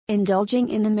Indulging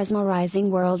in the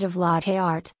mesmerizing world of latte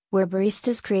art, where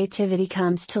barista's creativity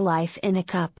comes to life in a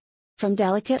cup. From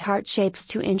delicate heart shapes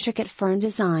to intricate fern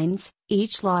designs,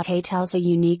 each latte tells a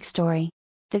unique story.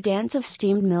 The dance of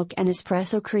steamed milk and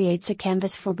espresso creates a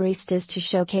canvas for baristas to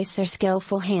showcase their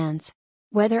skillful hands.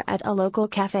 Whether at a local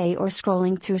cafe or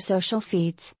scrolling through social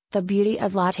feeds, the beauty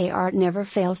of latte art never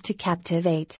fails to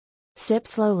captivate. Sip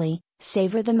slowly,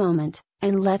 savor the moment,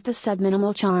 and let the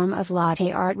subminimal charm of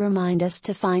latte art remind us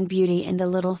to find beauty in the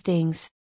little things.